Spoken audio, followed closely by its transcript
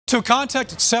To a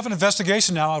Contact 7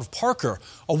 investigation now out of Parker.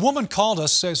 A woman called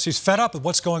us, says she's fed up with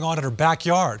what's going on in her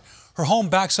backyard. Her home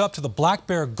backs up to the Black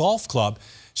Bear Golf Club.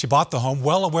 She bought the home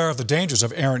well aware of the dangers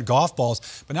of errant golf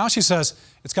balls, but now she says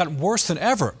it's gotten worse than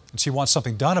ever, and she wants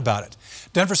something done about it.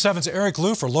 Denver 7's Eric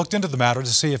Lufer looked into the matter to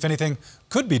see if anything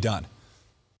could be done.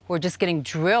 We're just getting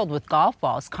drilled with golf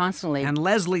balls constantly. And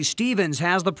Leslie Stevens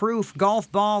has the proof. Golf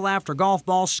ball after golf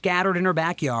ball scattered in her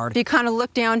backyard. If you kind of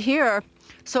look down here,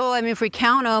 so I mean, if we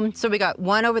count them, so we got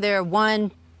one over there,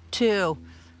 1, 2,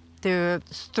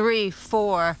 3,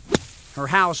 4. Her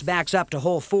house backs up to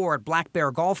hole 4 at Black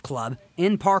Bear Golf Club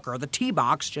in Parker, the tee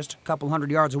box just a couple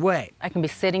hundred yards away. I can be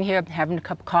sitting here having a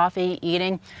cup of coffee,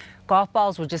 eating. Golf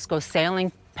balls will just go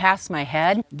sailing past my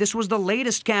head. This was the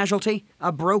latest casualty,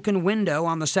 a broken window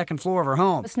on the second floor of her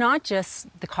home. It's not just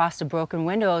the cost of broken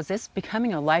windows, it's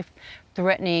becoming a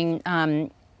life-threatening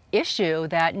issue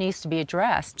that needs to be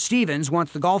addressed. Stevens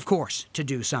wants the golf course to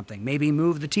do something, maybe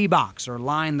move the tee box or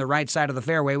line the right side of the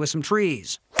fairway with some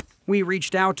trees. We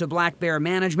reached out to Black Bear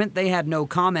management. They had no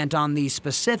comment on the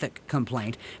specific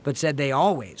complaint, but said they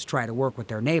always try to work with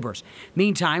their neighbors.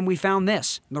 Meantime, we found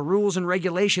this, the rules and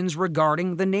regulations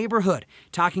regarding the neighborhood,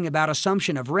 talking about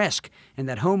assumption of risk and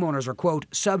that homeowners are, quote,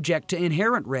 subject to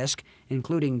inherent risk,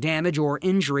 including damage or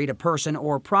injury to person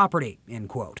or property, end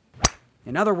quote.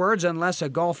 In other words, unless a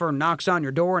golfer knocks on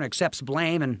your door and accepts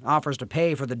blame and offers to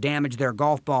pay for the damage their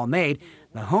golf ball made,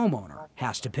 the homeowner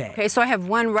has to pay. Okay, so I have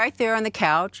one right there on the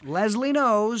couch. Leslie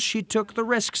knows she took the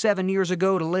risk 7 years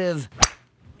ago to live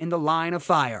in the line of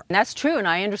fire. And that's true, and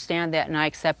I understand that, and I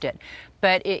accept it.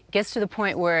 But it gets to the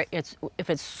point where if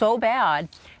it's so bad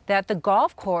that the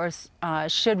golf course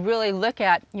should really look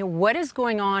at, what is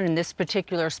going on in this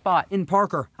particular spot. In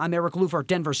Parker, I'm Eric Lufer,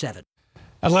 Denver 7.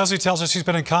 And Leslie tells us she's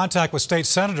been in contact with state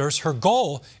senators. Her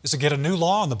goal is to get a new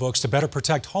law on the books to better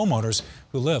protect homeowners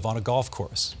who live on a golf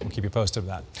course. We'll keep you posted on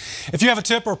that. If you have a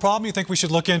tip or a problem you think we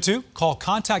should look into, call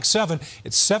Contact 7.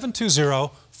 It's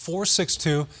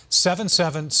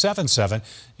 720-462-7777.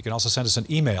 You can also send us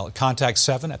an email at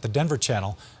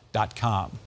contact7@thedenverchannel.com.